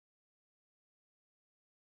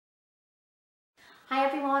Hi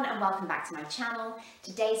everyone and welcome back to my channel.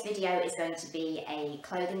 Today's video is going to be a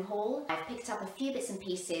clothing haul. I've picked up a few bits and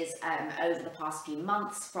pieces over the past few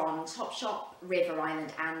months from Topshop, River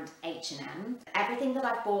Island and H&M. Everything that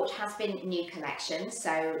I've bought has been new collection,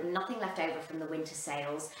 so nothing left over from the winter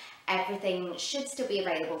sales. Everything should still be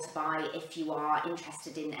available to buy if you are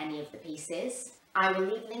interested in any of the pieces. I will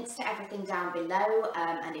leave links to everything down below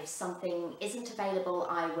and if something isn't available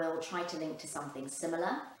I will try to link to something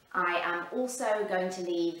similar. I am also going to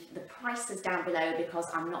leave the prices down below because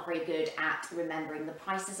I'm not very good at remembering the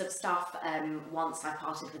prices of stuff. Once I've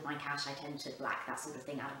parted with my cash I tend to black that sort of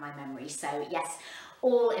thing out of my memory. So yes,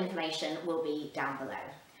 all information will be down below.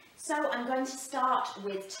 So I'm going to start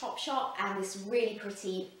with Topshop and this really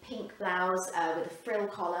pretty pink blouse with a frill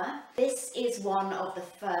collar. This is one of the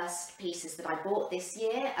first pieces that I bought this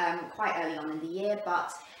year, quite early on in the year,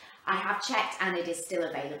 but I have checked and it is still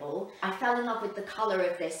available. I fell in love with the colour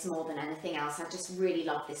of this more than anything else. I just really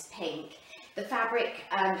love this pink. The fabric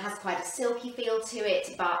has quite a silky feel to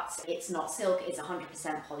it, but it's not silk, it's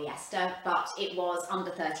 100% polyester, but it was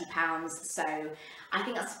under £30, so I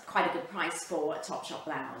think that's quite a good price for a Topshop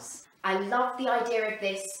blouse. I love the idea of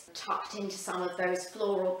this tucked into some of those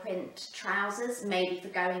floral print trousers, maybe for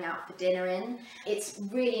going out for dinner in. It's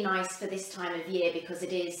really nice for this time of year because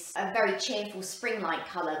it is a very cheerful spring-like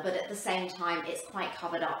colour, but at the same time it's quite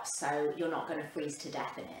covered up so you're not going to freeze to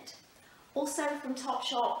death in it. Also from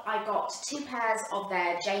Topshop, I got two pairs of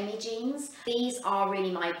their Jamie jeans. These are really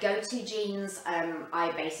my go-to jeans.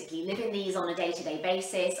 I basically live in these on a day-to-day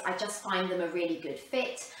basis. I just find them a really good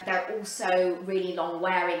fit. They're also really long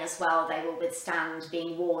wearing as well. They will withstand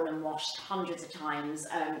being worn and washed hundreds of times.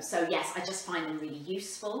 So yes, I just find them really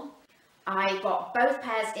useful. I got both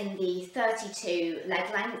pairs in the 32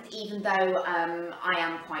 leg length, even though I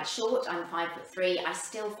am quite short, I'm 5'3", I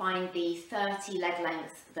still find the 30 leg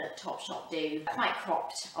length that Topshop do quite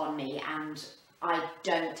cropped on me, and I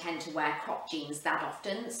don't tend to wear cropped jeans that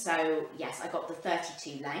often, so yes, I got the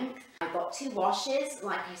 32 length. I got two washes,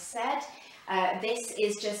 like I said. This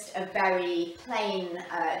is just a very plain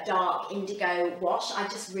dark indigo wash. I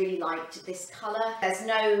just really liked this colour. There's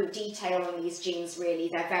no detail on these jeans really,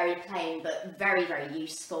 they're very plain but very, very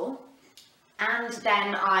useful. And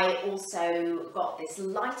then I also got this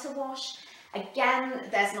lighter wash. Again,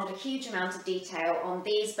 there's not a huge amount of detail on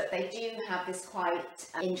these, but they do have this quite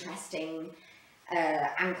interesting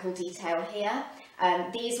ankle detail here.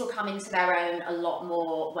 These will come into their own a lot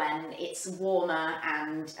more when it's warmer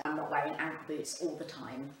and I'm not wearing ankle boots all the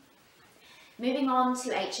time. Moving on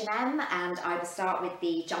to H&M, and I will start with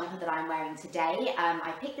the jumper that I'm wearing today.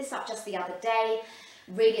 I picked this up just the other day.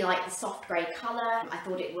 Really like the soft grey colour. I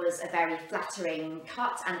thought it was a very flattering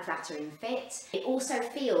cut and flattering fit. It also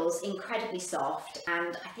feels incredibly soft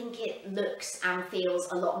and I think it looks and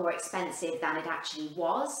feels a lot more expensive than it actually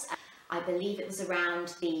was. I believe it was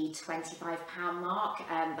around the £25 mark,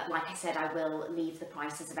 but like I said, I will leave the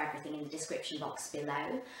prices of everything in the description box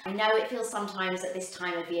below. I know it feels sometimes at this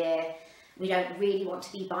time of year we don't really want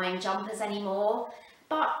to be buying jumpers anymore,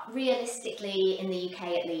 but realistically, in the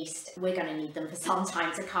UK at least, we're going to need them for some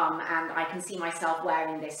time to come, and I can see myself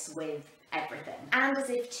wearing this with everything. And as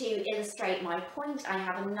if to illustrate my point, I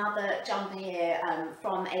have another jumper here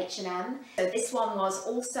from H&M. So this one was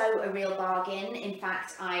also a real bargain. In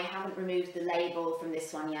fact, I haven't removed the label from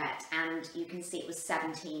this one yet, and you can see it was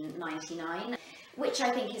 £17.99. which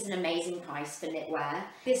I think is an amazing price for knitwear.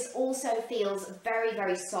 This also feels very,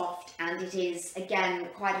 very soft, and it is, again,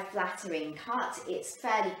 quite a flattering cut. It's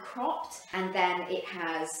fairly cropped, and then it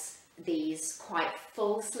has these quite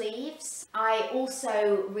full sleeves. I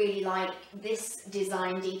also really like this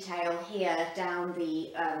design detail here down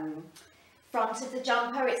the front of the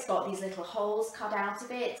jumper. It's got these little holes cut out of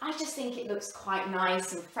it. I just think it looks quite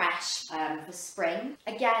nice and fresh for spring.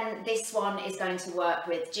 Again, this one is going to work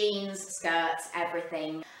with jeans, skirts,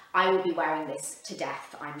 everything. I will be wearing this to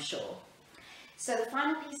death, I'm sure. So the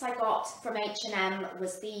final piece I got from H&M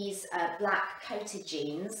was these black coated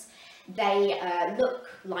jeans. They look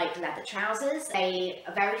like leather trousers. They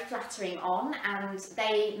are very flattering on and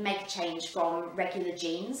they make a change from regular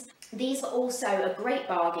jeans. These were also a great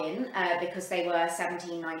bargain because they were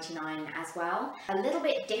 £17.99 as well. A little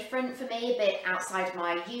bit different for me, a bit outside of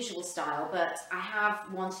my usual style, but I have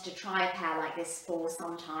wanted to try a pair like this for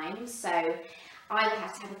some time, so I will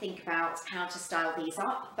have to have a think about how to style these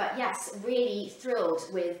up. But yes, really thrilled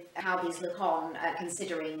with how these look on,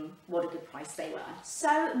 considering what a good price they were.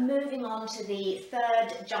 So moving on to the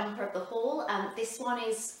third jumper of the haul. This one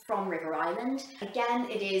is from River Island. Again,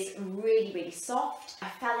 it is really, really soft. I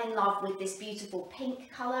fell in love with this beautiful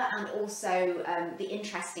pink colour and also the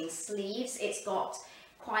interesting sleeves. It's got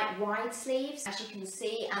quite wide sleeves, as you can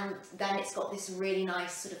see, and then it's got this really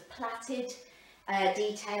nice sort of plaited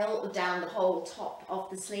detail down the whole top of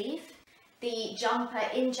the sleeve. The jumper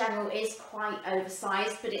in general is quite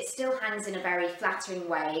oversized, but it still hangs in a very flattering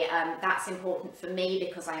way. That's important for me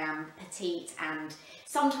because I am petite and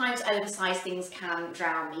sometimes oversized things can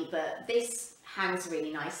drown me, but this hangs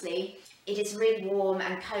really nicely. It is really warm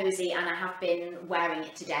and cozy, and I have been wearing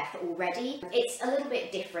it to death already. It's a little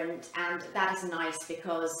bit different, and that is nice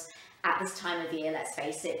because at this time of year, let's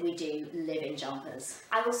face it, we do live in jumpers.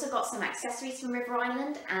 I also got some accessories from River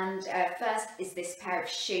Island, and first is this pair of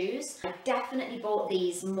shoes. I definitely bought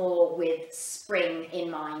these more with spring in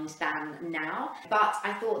mind than now, but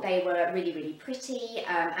I thought they were really, really pretty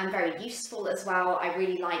and very useful as well. I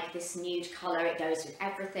really like this nude colour, it goes with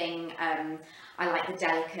everything. I like the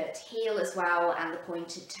delicate heel as well and the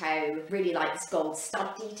pointed toe. Really like this gold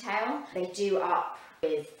stud detail. They do up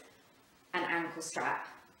with an ankle strap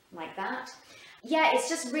like that. Yeah, it's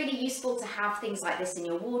just really useful to have things like this in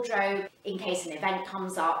your wardrobe in case an event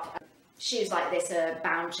comes up. Shoes like this are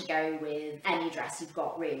bound to go with any dress you've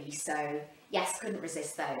got really, so yes, couldn't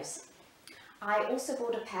resist those. I also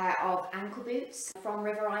bought a pair of ankle boots from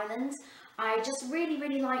River Island. I just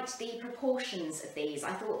really liked the proportions of these.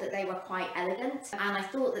 I thought that they were quite elegant, and I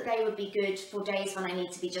thought that they would be good for days when I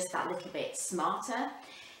need to be just that little bit smarter.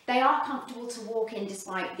 They are comfortable to walk in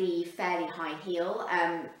despite the fairly high heel,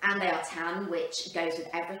 and they are tan, which goes with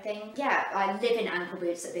everything. Yeah, I live in ankle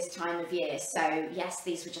boots at this time of year, so yes,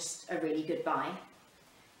 these were just a really good buy.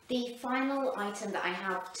 The final item that I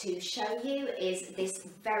have to show you is this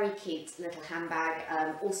very cute little handbag,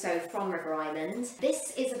 also from River Island.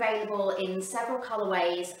 This is available in several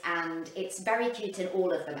colourways, and it's very cute in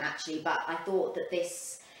all of them actually, but I thought that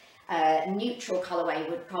this neutral colourway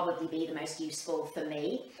would probably be the most useful for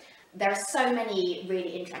me. There are so many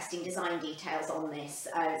really interesting design details on this.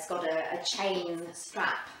 It's got a chain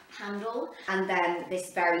strap handle and then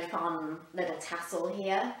this very fun little tassel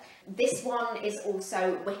here. This one is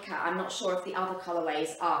also wicker. I'm not sure if the other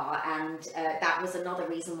colourways are, and that was another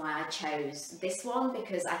reason why I chose this one,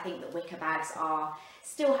 because I think that wicker bags are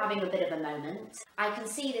still having a bit of a moment. I can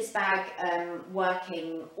see this bag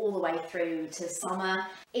working all the way through to summer.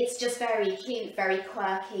 It's just very cute, very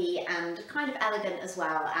quirky and kind of elegant as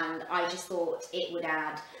well, and I just thought it would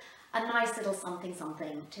add a nice little something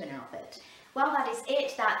to an outfit. Well, that is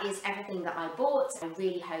it. That is everything that I bought. I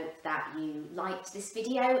really hope that you liked this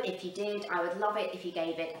video. If you did, I would love it if you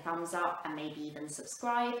gave it a thumbs up and maybe even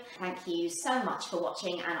subscribe. Thank you so much for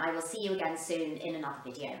watching, and I will see you again soon in another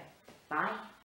video. Bye.